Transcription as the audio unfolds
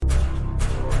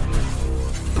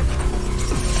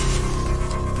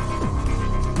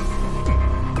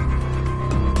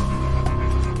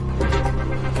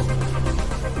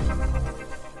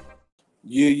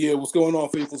Yeah, what's going on,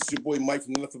 faithful? It's your boy Mike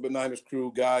from the Nothing But Niners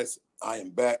crew. Guys, I am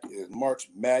back. It is March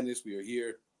Madness. We are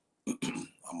here.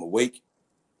 I'm awake.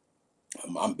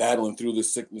 I'm battling through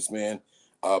this sickness, man.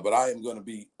 But I am going to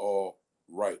be all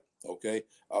right, okay?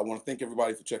 I want to thank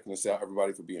everybody for checking us out,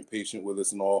 everybody for being patient with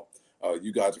us and all.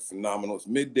 You guys are phenomenal. It's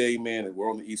midday, man, and we're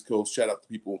on the East Coast. Shout out to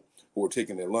people who are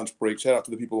taking their lunch break. Shout out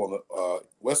to the people on the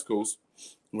West Coast.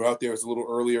 We're out there. It's a little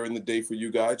earlier in the day for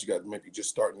you guys. You guys might be just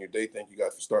starting your day. Thank you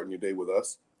guys for starting your day with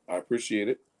us. I appreciate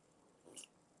it.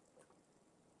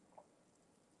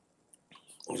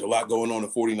 There's a lot going on in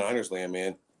 49ers land,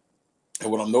 man.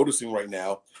 And what I'm noticing right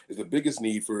now is the biggest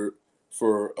need for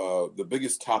the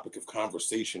biggest topic of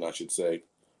conversation, I should say,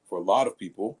 for a lot of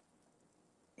people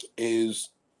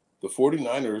is the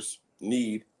 49ers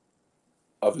need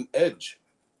of an edge,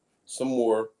 some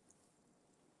more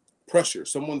pressure,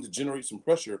 someone to generate some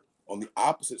pressure on the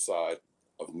opposite side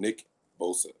of Nick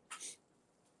Bosa.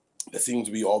 That seems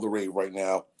to be all the rage right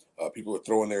now. People are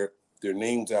throwing their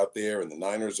names out there, and the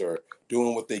Niners are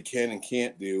doing what they can and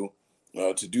can't do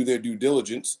to do their due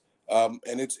diligence. And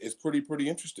it's pretty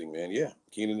interesting, man. Yeah,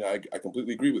 Keenan, I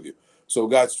completely agree with you. So,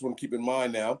 guys, just want to keep in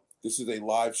mind now, this is a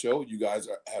live show. You guys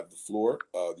have the floor.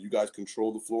 You guys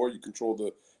control the floor. You control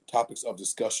the topics of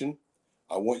discussion.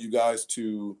 I want you guys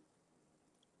to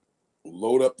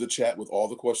load up the chat with all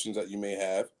the questions that you may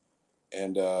have,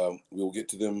 and we'll get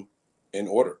to them in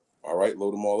order. All right,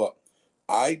 load them all up.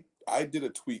 I did a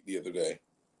tweet the other day,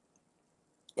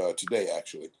 today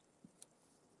actually,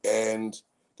 and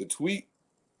the tweet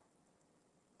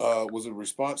was a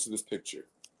response to this picture.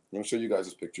 I'm going to show you guys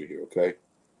this picture here, okay?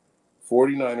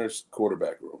 49ers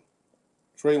quarterback room.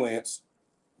 Trey Lance,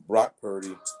 Brock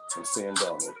Purdy, and Sam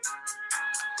Darnold.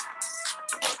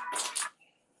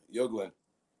 Yo, Glenn.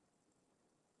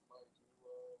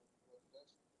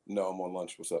 No, I'm on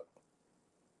lunch. What's up?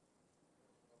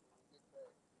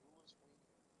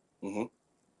 Mm-hmm.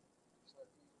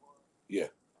 Yeah.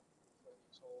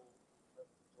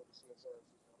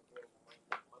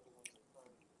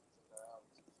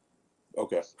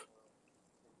 Okay.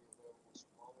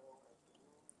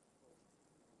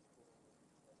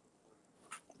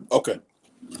 Okay.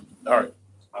 All right.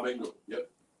 I'm in good. Yep.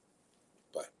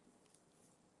 Bye.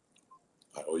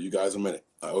 I owe you guys a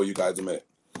minute.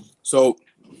 So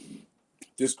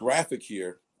this graphic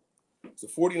here is the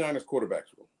 49ers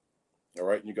quarterbacks room. All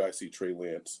right. And you guys see Trey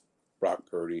Lance, Brock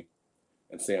Purdy,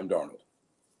 and Sam Darnold.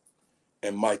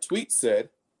 And my tweet said,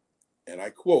 and I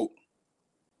quote,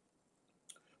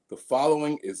 "The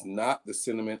following is not the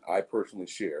sentiment I personally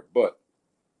share, but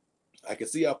I can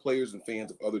see how players and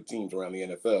fans of other teams around the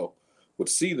NFL would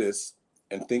see this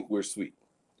and think we're sweet.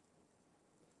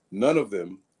 None of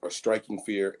them are striking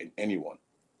fear in anyone.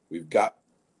 We've got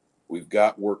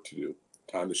work to do.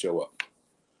 Time to show up."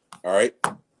 All right.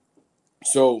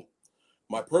 So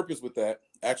my purpose with that,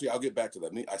 actually, I'll get back to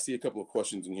that. I see a couple of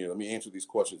questions in here. Let me answer these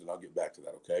questions and I'll get back to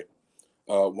that. Okay.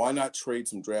 Why not trade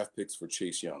some draft picks for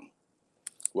Chase Young?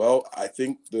 Well, I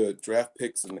think the draft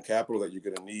picks and the capital that you're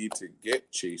going to need to get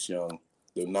Chase Young,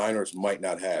 the Niners might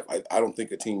not have. I don't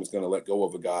think a team is going to let go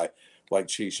of a guy like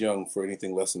Chase Young for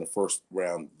anything less than the first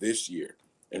round this year.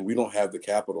 And we don't have the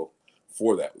capital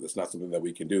for that. That's not something that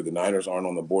we can do. The Niners aren't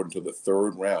on the board until the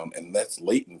third round, and that's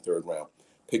late in the third round,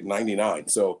 pick 99.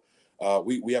 So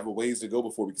we have a ways to go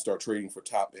before we can start trading for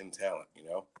top-end talent, you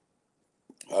know.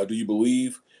 Do you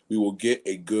believe we will get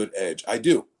a good edge? I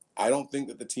do. I don't think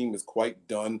that the team is quite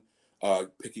done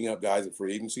picking up guys at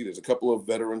free agency. There's a couple of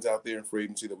veterans out there in free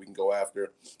agency that we can go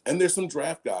after. And there's some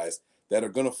draft guys that are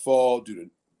going to fall due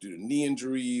to knee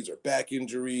injuries or back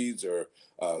injuries or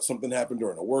something happened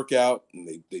during a workout and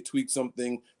they tweaked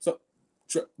something. So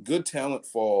good talent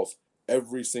falls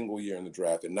every single year in the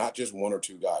draft, and not just one or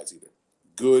two guys either.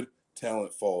 Good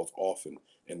talent falls often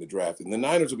in the draft, and the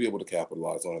Niners will be able to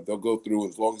capitalize on it. They'll go through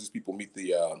as long as these people meet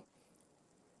the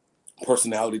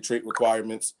personality trait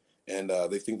requirements, and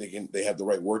they think they have the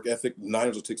right work ethic. The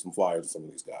Niners will take some flyers of some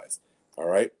of these guys. All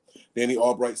right. Danny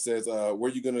Albright says, "Where are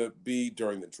you going to be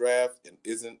during the draft and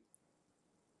isn't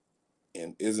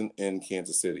in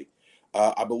Kansas City?"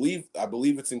 I believe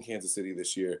it's in Kansas City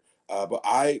this year. But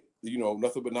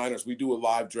Nothing But Niners, we do a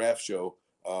live draft show.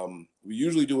 We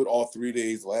usually do it all 3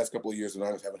 days. The last couple of years, the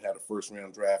Niners haven't had a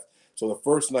first-round draft. So the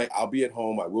first night, I'll be at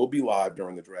home. I will be live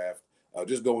during the draft,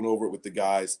 just going over it with the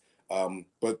guys.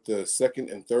 But the second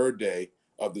and third day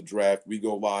of the draft, we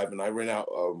go live, and I rent out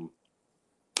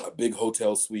a big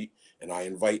hotel suite, and I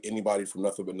invite anybody from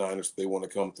Nothing But Niners if they want to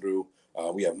come through.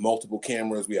 We have multiple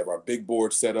cameras. We have our big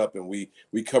board set up, and we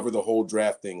cover the whole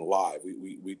draft thing live.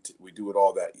 We do it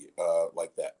all that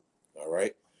like that. All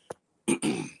right.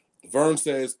 Vern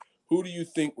says, Who do you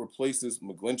think replaces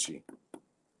McGlinchey?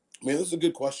 Man, this is a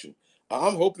good question.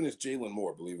 I'm hoping it's Jalen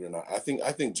Moore, believe it or not. I think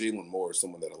Jalen Moore is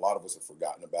someone that a lot of us have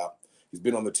forgotten about. He's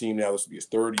been on the team now. This will be his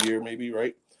third year, maybe,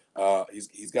 right?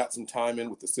 He's got some time in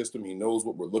with the system. He knows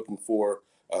what we're looking for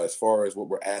as far as what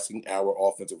we're asking our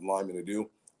offensive linemen to do.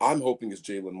 I'm hoping it's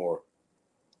Jalen Moore.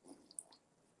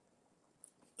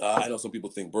 I know some people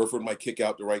think Burford might kick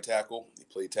out the right tackle. He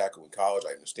played tackle in college.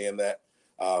 I understand that.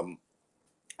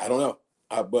 I don't know.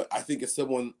 But I think it's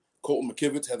someone. Colton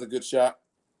McKivitz has a good shot.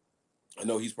 I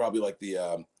know he's probably like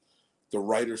the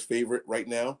writer's favorite right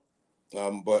now.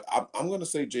 But I'm going to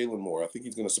say Jalen Moore. I think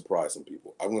he's going to surprise some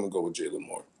people. I'm going to go with Jalen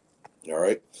Moore. All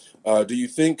right. Do you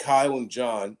think Kyle and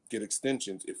John get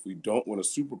extensions if we don't win a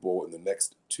Super Bowl in the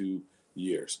next 2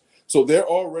 years? So they're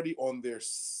already on their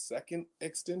second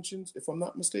extensions, if I'm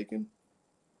not mistaken.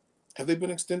 Have they been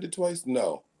extended twice?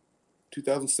 No.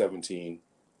 2017.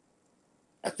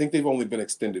 I think they've only been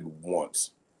extended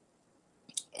once.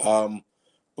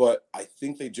 But I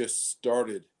think they just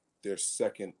started their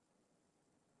second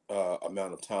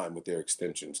amount of time with their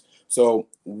extensions. So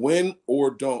win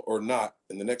or don't or not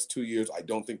in the next 2 years, I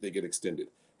don't think they get extended.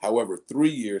 However, 3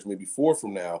 years, maybe 4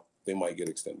 from now, they might get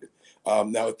extended.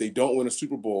 Now, if they don't win a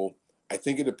Super Bowl, I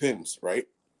think it depends, right?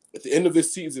 At the end of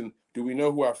this season, do we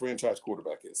know who our franchise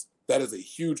quarterback is? That is a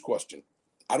huge question.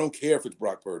 I don't care if it's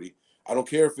Brock Purdy. I don't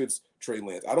care if it's Trey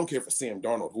Lance. I don't care if it's Sam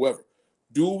Darnold, whoever.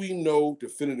 Do we know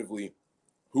definitively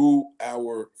who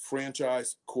our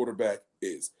franchise quarterback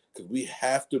is? Because we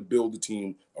have to build a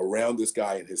team around this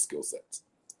guy and his skill sets,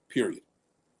 period.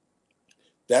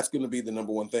 That's going to be the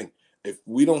number one thing. If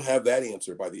we don't have that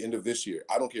answer by the end of this year,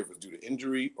 I don't care if it's due to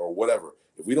injury or whatever.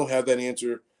 If we don't have that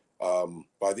answer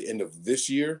by the end of this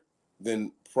year,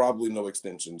 then probably no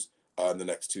extensions in the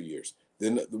next 2 years.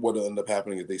 Then what will end up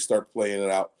happening is they start playing it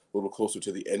out a little closer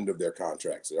to the end of their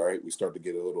contracts. All right, we start to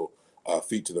get a little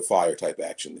feet to the fire type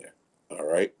action there. All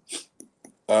right.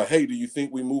 Hey, do you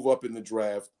think we move up in the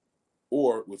draft,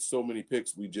 or with so many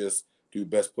picks, we just do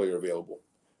best player available?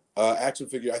 Action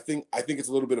figure. I think it's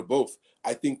a little bit of both.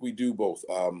 I think we do both.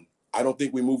 I don't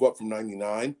think we move up from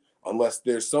 99 unless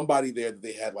there's somebody there that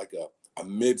they had like a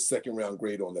mid-second round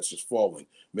grade on that's just falling.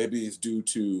 Maybe it's due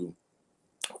to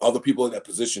other people in that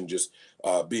position just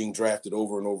being drafted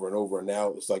over and over and over. And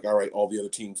now it's like, all right, all the other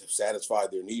teams have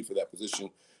satisfied their need for that position.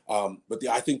 But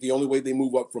I think the only way they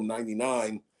move up from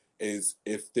 99 is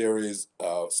if there is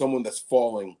someone that's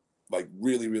falling like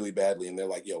really, really badly. And they're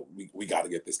like, yo, we got to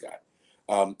get this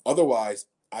guy. Otherwise,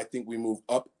 I think we move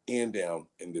up and down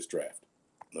in this draft.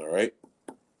 All right.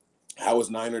 How is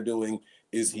Niner doing?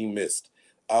 Is he missed?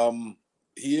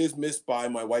 He is missed by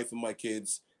my wife and my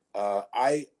kids.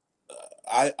 I'm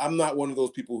not one of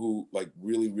those people who like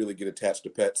really, really get attached to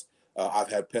pets.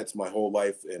 I've had pets my whole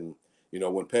life, and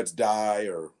when pets die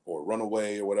or run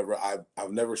away or whatever,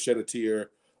 I've never shed a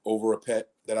tear over a pet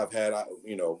that I've had.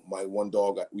 My one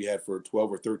dog we had for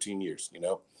 12 or 13 years.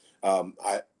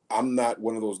 I'm not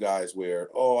one of those guys where,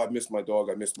 I miss my dog.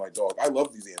 I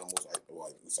love these animals. At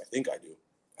least I think I do.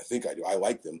 I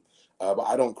like them, but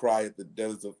I don't cry at the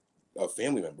deaths of a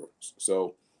family member.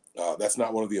 So that's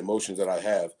not one of the emotions that I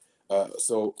have.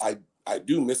 So I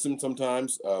do miss him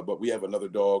sometimes, but we have another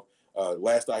dog.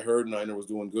 Last I heard, Niner was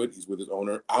doing good. He's with his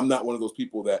owner. I'm not one of those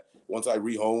people that once I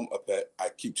rehome a pet, I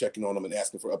keep checking on them and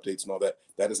asking for updates and all that.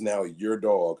 That is now your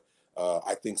dog.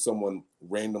 I think someone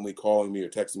randomly calling me or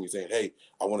texting me saying, hey,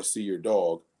 I want to see your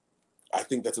dog. I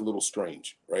think that's a little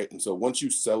strange, right? And so once you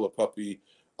sell a puppy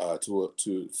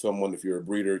to someone, if you're a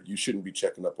breeder, you shouldn't be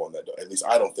checking up on that dog. At least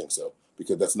I don't think so,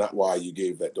 because that's not why you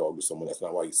gave that dog to someone. That's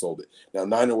not why you sold it. Now,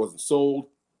 Niner wasn't sold.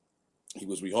 He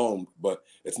was rehomed, but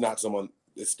it's not someone.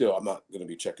 It's still, I'm not going to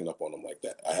be checking up on him like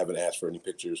that. I haven't asked for any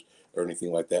pictures or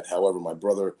anything like that. However, my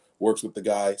brother works with the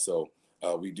guy, so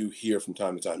we do hear from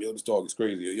time to time, yo, this dog is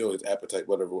crazy. Yo, his appetite,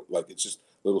 whatever. Like, it's just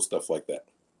little stuff like that.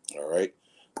 All right.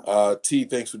 T,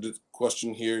 thanks for the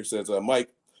question here. It says, Mike,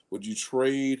 would you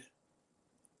trade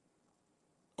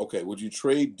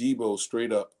Debo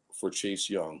straight up for Chase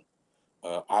Young?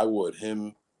 I would.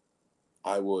 Him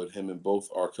and both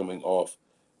are coming off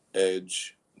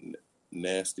edge.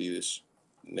 Nasty.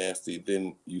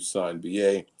 Then you sign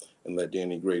BA and let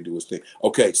Danny Gray do his thing.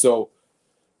 Okay, so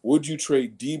would you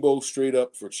trade Debo straight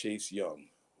up for Chase Young?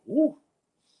 Woo.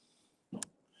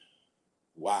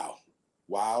 Wow.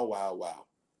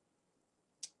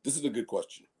 This is a good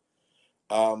question.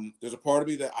 There's a part of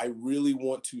me that I really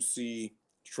want to see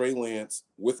Trey Lance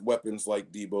with weapons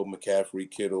like Debo, McCaffrey,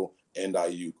 Kittle, and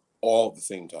Ayuk all at the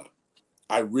same time.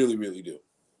 I really, really do.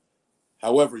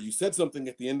 However, you said something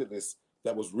at the end of this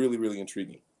that was really, really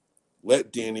intriguing.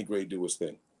 Let Danny Gray do his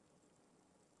thing.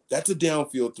 That's a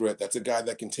downfield threat. That's a guy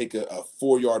that can take a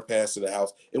 4-yard pass to the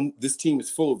house. And this team is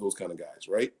full of those kind of guys,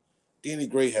 right? Danny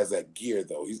Gray has that gear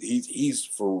though. He's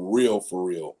for real,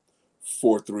 4.3,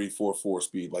 4.4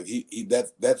 speed. Like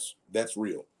that's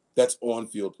real. That's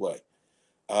on-field play.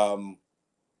 I'm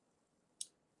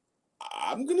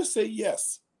gonna say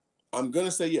yes.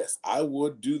 I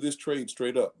would do this trade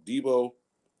straight up. Debo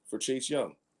for Chase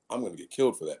Young. I'm gonna get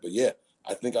killed for that. But yeah,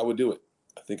 I think I would do it.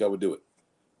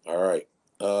 All right.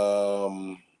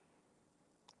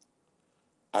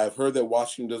 I've heard that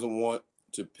Washington doesn't want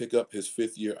to pick up his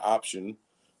 5th-year option,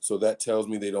 so that tells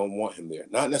me they don't want him there.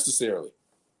 Not necessarily.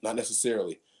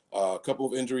 A couple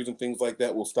of injuries and things like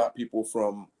that will stop people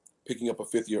from picking up a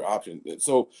 5th-year option.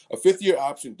 So a 5th-year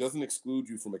option doesn't exclude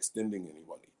you from extending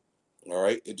anybody. All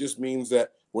right? It just means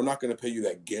that we're not going to pay you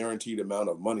that guaranteed amount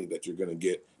of money that you're going to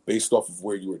get based off of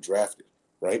where you were drafted,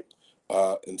 right?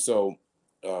 And so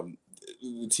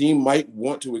the team might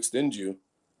want to extend you,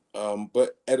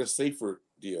 but at a safer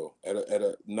deal, at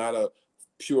a not a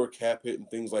pure cap hit and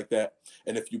things like that.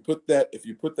 And if you put that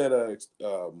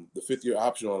the 5th-year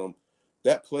option on them,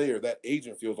 that player, that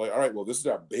agent feels like, all right, well, this is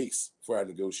our base for our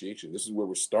negotiation. This is where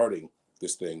we're starting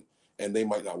this thing, and they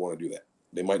might not want to do that.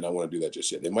 They might not want to do that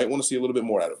just yet. They might want to see a little bit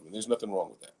more out of him. And there's nothing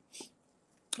wrong with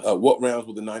that. What rounds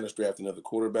will the Niners draft another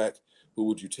quarterback? Who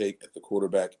would you take at the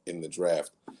quarterback in the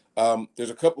draft? There's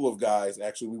a couple of guys.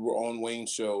 Actually, we were on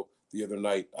Wayne's show the other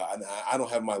night. I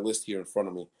don't have my list here in front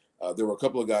of me. There were a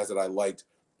couple of guys that I liked,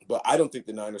 but I don't think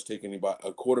the Niners take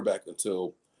a quarterback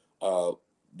until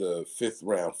the 5th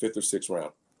or 6th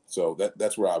round. So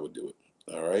that's where I would do it.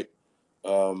 All right.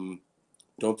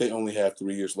 Don't they only have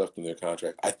 3 years left in their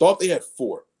contract? I thought they had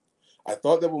 4. I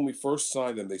thought that when we first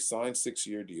signed them, they signed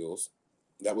 6-year deals.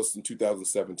 That was in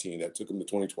 2017. That took them to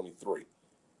 2023.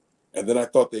 And then I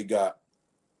thought they got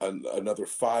another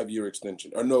 5-year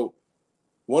extension. Or no,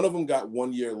 one of them got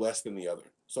 1 year less than the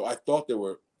other. So I thought there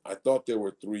were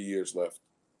 3 years left,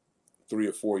 3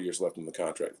 or 4 years left in the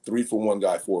contract. 3 for one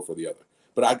guy, 4 for the other.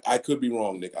 But I could be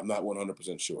wrong, Nick. I'm not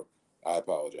 100% sure. I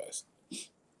apologize.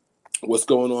 What's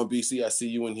going on, BC? I see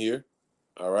you in here.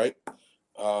 All right.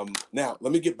 Now,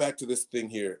 let me get back to this thing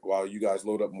here while you guys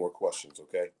load up more questions,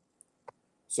 okay?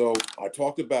 So I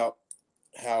talked about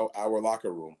how our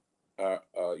locker room,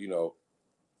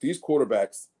 these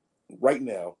quarterbacks right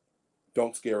now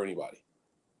don't scare anybody.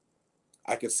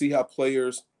 I could see how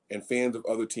players and fans of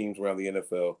other teams around the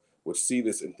NFL would see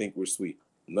this and think we're sweet.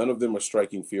 None of them are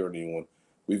striking fear in anyone.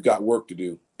 We've got work to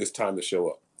do. It's time to show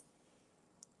up.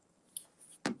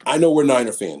 I know we're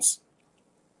Niner fans.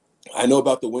 I know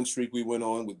about the win streak we went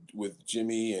on with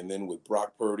Jimmy and then with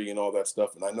Brock Purdy and all that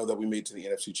stuff. And I know that we made to the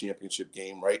NFC Championship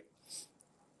game, right?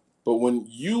 But when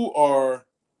you are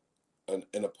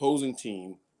an opposing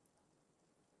team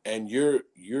and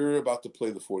you're about to play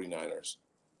the 49ers,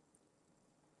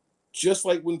 just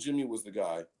like when Jimmy was the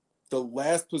guy, the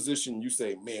last position you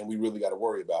say, man, we really got to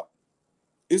worry about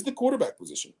is the quarterback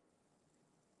position.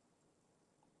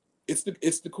 It's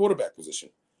the quarterback position.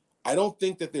 I don't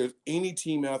think that there's any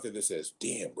team out there that says,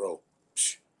 damn, bro,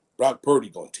 Brock Purdy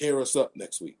going to tear us up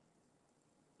next week.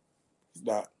 He's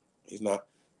not.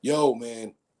 Yo,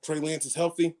 man, Trey Lance is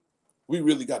healthy. We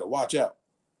really got to watch out.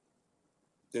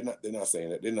 They're not saying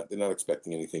that. They're not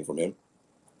expecting anything from him,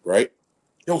 right?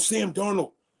 Yo, Sam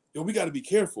Darnold. Yo, we got to be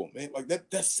careful, man. Like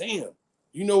that's Sam.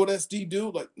 You know what SD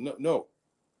do? Like, no.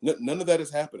 None of that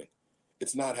is happening.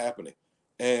 It's not happening.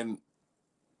 And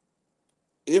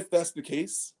if that's the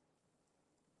case,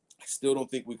 I still don't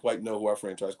think we quite know who our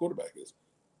franchise quarterback is.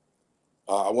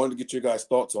 I wanted to get your guys'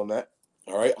 thoughts on that.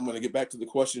 All right, I'm going to get back to the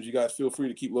questions. You guys feel free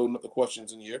to keep loading up the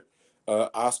questions in here.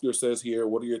 Oscar says here,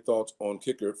 what are your thoughts on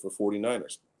kicker for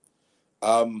 49ers?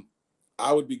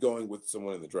 I would be going with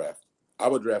someone in the draft. I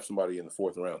would draft somebody in the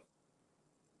 4th round.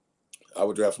 I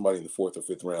would draft somebody in the 4th or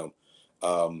 5th round.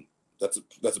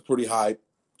 That's a pretty high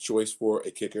choice for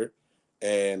a kicker,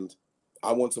 and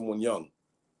I want someone young.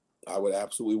 I would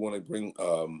absolutely want to bring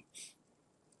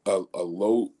a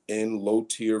low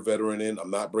tier veteran in.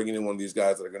 I'm not bringing in one of these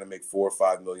guys that are going to make $4 or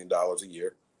 $5 million a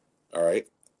year. All right.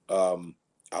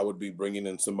 I would be bringing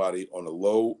in somebody on a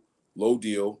low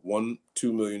deal, $1-2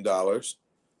 million.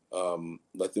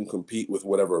 Let them compete with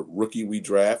whatever rookie we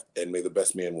draft, and may the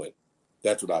best man win.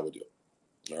 That's what I would do.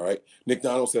 All right. Nick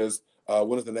Donald says,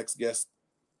 when is the next guest?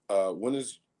 When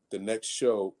is the next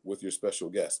show with your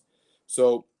special guest?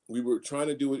 So we were trying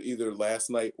to do it either last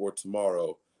night or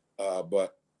tomorrow,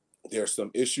 but there's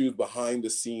some issues behind the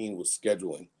scene with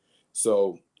scheduling.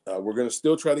 So we're going to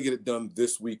still try to get it done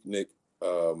this week, Nick,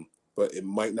 but it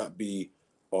might not be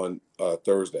on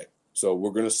Thursday. So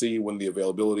we're going to see when the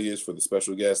availability is for the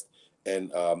special guest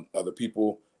and other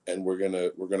people. and we're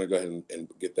gonna go ahead and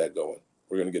get that going.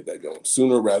 We're gonna get that going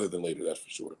sooner rather than later. That's for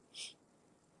sure.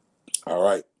 All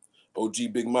right,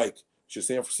 OG Big Mike. Should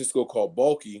San Francisco call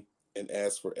Bulky and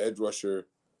ask for edge rusher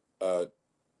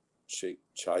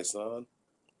Chaisson,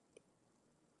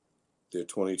 their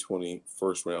 2020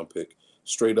 first round pick,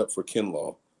 straight up for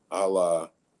Kinlaw, a la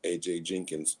AJ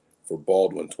Jenkins for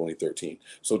Baldwin 2013.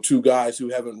 So two guys who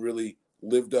haven't really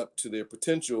lived up to their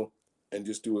potential and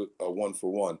just do a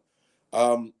 1-for-1.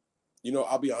 I'll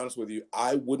be honest with you.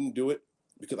 I wouldn't do it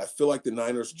because I feel like the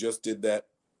Niners just did that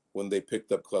when they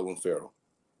picked up Clelin Ferrell.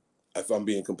 If I'm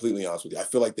being completely honest with you, I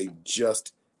feel like they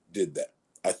just did that.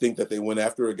 I think that they went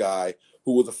after a guy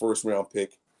who was a first-round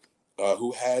pick,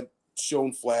 who had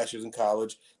shown flashes in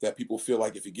college that people feel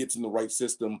like if he gets in the right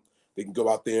system, they can go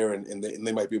out there and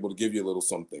they might be able to give you a little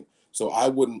something. So I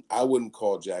wouldn't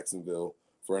call Jacksonville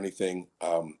for anything,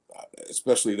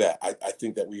 especially that. I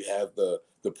think that we have the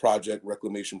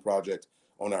reclamation project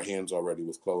on our hands already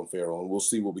with Clelin Ferrell, and we'll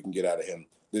see what we can get out of him.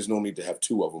 There's no need to have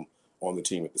two of them on the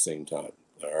team at the same time.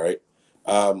 All right.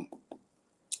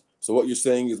 So what you're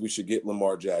saying is we should get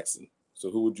Lamar Jackson. So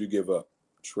who would you give up,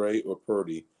 Trey or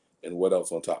Purdy, and what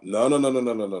else on top? No.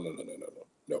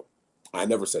 I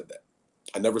never said that.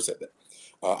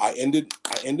 I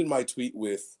ended my tweet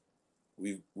with,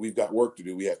 we've got work to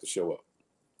do. We have to show up.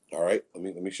 All right.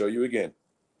 Let me show you again.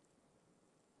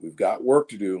 We've got work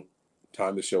to do.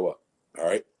 Time to show up. All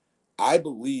right. I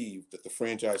believe that the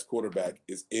franchise quarterback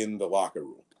is in the locker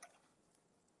room.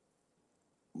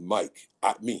 Mike,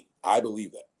 I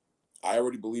believe that. I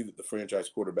already believe that the franchise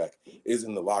quarterback is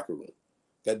in the locker room.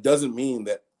 That doesn't mean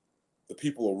that the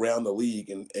people around the league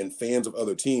and fans of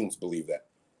other teams believe that.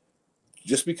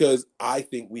 Just because I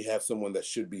think we have someone that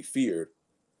should be feared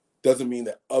doesn't mean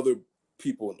that other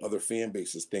people and other fan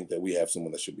bases think that we have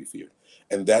someone that should be feared.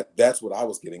 And that's what I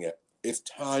was getting at. It's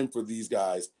time for these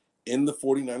guys in the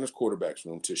 49ers quarterbacks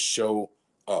room to show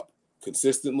up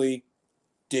consistently,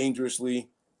 dangerously,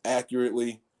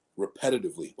 accurately,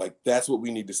 repetitively. Like, that's what we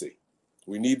need to see.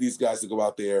 We need these guys to go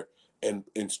out there and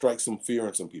strike some fear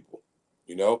in some people.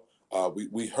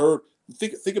 We heard,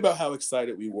 think about how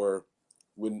excited we were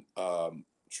when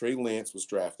Trey Lance was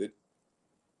drafted,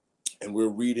 and we're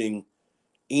reading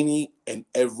any and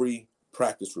every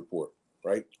practice report,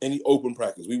 right? Any open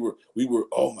practice. We were,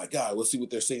 oh my God, let's see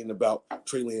what they're saying about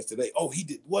Trey Lance today. Oh, he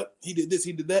did what? He did this,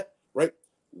 he did that, right?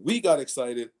 We got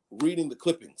excited reading the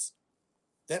clippings.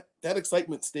 That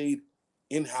excitement stayed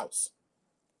in-house.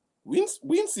 We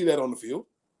didn't see that on the field.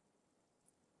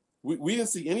 We didn't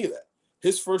see any of that.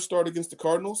 His first start against the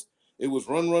Cardinals, it was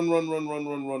run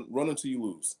until you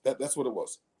lose. That's what it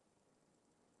was.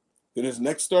 Then his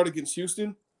next start against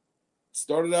Houston,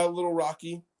 started out a little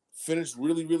rocky, finished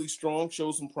really, really strong,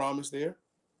 showed some promise there,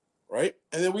 right?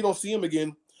 And then we don't see him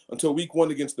again until week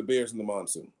 1 against the Bears in the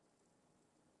monsoon.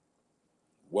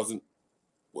 Wasn't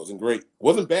great.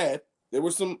 Wasn't bad. There were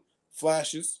some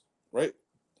flashes, right?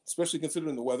 Especially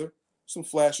considering the weather. Some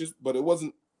flashes, but it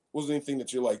wasn't anything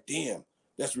that you're like, damn,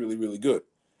 that's really, really good.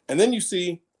 And then you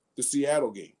see the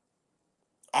Seattle game.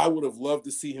 I would have loved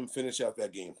to see him finish out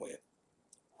that game plan.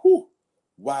 Whew.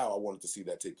 Wow, I wanted to see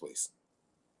that take place.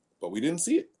 But we didn't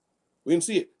see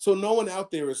it. So no one out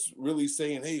there is really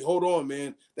saying, hey, hold on,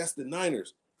 man, that's the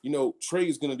Niners. Trey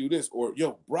is going to do this. Or,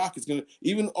 Brock is going to,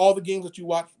 even all the games that you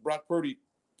watch Brock Purdy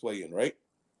play in, right?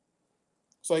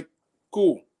 It's like,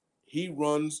 cool. He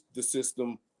runs the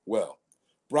system well.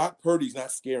 Brock Purdy's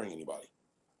not scaring anybody.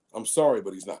 I'm sorry,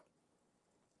 but he's not.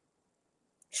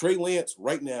 Trey Lance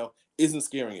right now isn't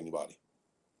scaring anybody.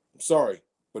 I'm sorry,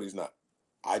 but he's not.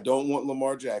 I don't want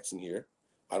Lamar Jackson here.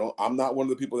 I'm not one of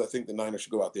the people that think the Niners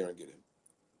should go out there and get him.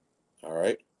 All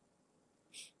right.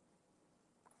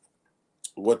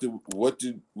 What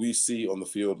did we see on the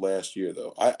field last year,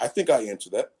 though? I think I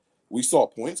answered that. We saw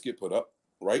points get put up,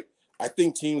 right? I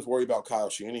think teams worry about Kyle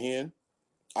Shanahan.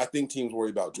 I think teams worry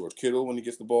about George Kittle when he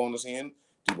gets the ball in his hand,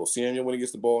 Deebo Samuel when he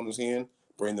gets the ball in his hand,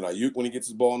 Brandon Ayuk when he gets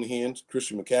his ball in the hands,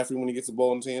 Christian McCaffrey when he gets the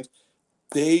ball in his hands.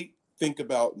 They think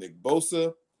about Nick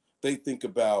Bosa. They think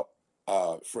about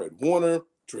Fred Warner,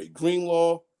 Dre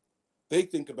Greenlaw. They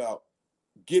think about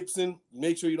Gibson.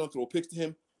 Make sure you don't throw picks to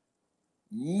him.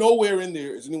 Nowhere in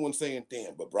there is anyone saying,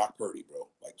 damn, but Brock Purdy, bro.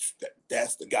 Like,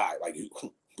 that's the guy. Like,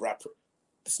 Brock Purdy.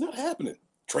 It's not happening.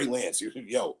 Trey Lance, is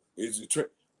it Trey?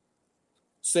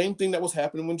 Same thing that was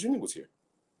happening when Jimmy was here.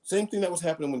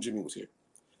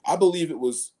 I believe it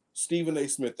was Stephen A.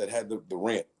 Smith that had the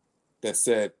rant that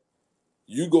said,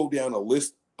 you go down a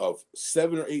list of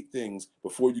 7 or 8 things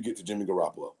before you get to Jimmy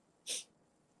Garoppolo.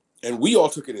 And we all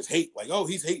took it as hate. Like, oh,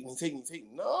 he's hating.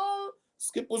 No,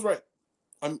 Skip was right.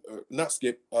 I'm not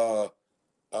Skip.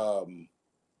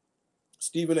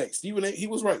 Stephen A. Stephen A. He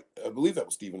was right. I believe that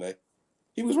was Stephen A.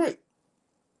 He was right.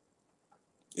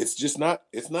 It's just not.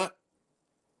 It's not.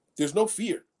 There's no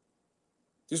fear.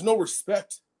 There's no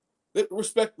respect.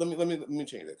 Respect. Let me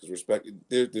change that, because respect.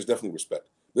 There's definitely respect.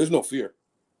 There's no fear.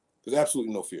 There's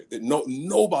absolutely no fear.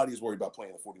 Nobody is worried about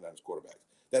playing the 49ers quarterbacks.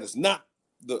 That is not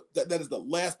that is the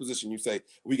last position you say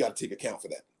we got to take account for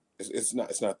that. It's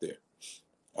not there.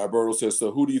 Alberto says,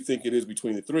 so who do you think it is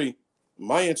between the three?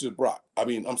 My answer is Brock.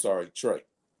 I'm sorry, Trey.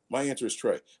 My answer is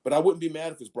Trey. But I wouldn't be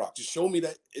mad if it's Brock. Just show me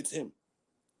that it's him.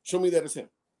 Show me that it's him.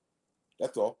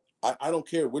 That's all. I don't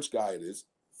care which guy it is.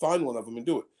 Find one of them and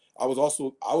do it. I was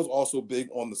also big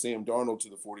on the Sam Darnold to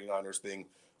the 49ers thing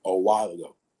a while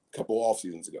ago, a couple off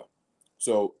seasons ago.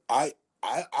 So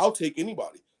I'll take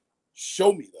anybody.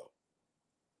 Show me, though.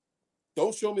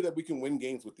 Don't show me that we can win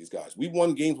games with these guys. We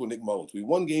won games with Nick Mullins. We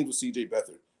won games with C.J.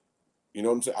 Beathard. You know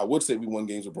what I'm saying? I would say we won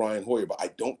games with Brian Hoyer, but I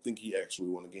don't think he actually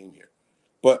won a game here.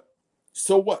 But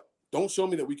so what? Don't show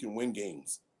me that we can win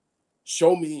games.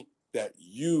 Show me that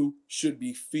you should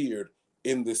be feared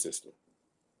in this system.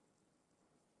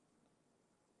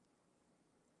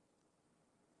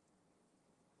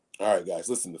 All right, guys,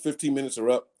 listen, the 15 minutes are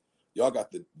up. Y'all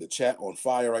got the chat on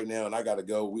fire right now, and I got to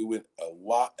go. We went a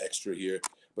lot extra here.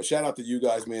 But shout out to you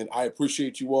guys, man. I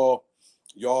appreciate you all.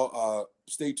 Y'all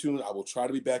stay tuned. I will try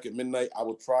to be back at midnight. I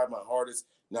will try my hardest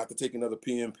not to take another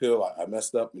PM pill. I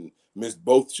messed up and missed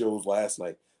both shows last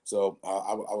night. So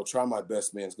I will try my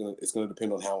best, man. It's gonna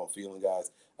depend on how I'm feeling,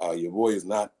 guys. Your boy is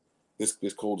not this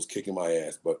cold is kicking my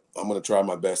ass, but I'm gonna try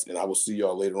my best, and I will see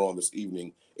y'all later on this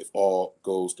evening if all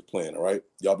goes to plan. All right,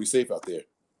 y'all be safe out there.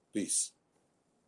 Peace.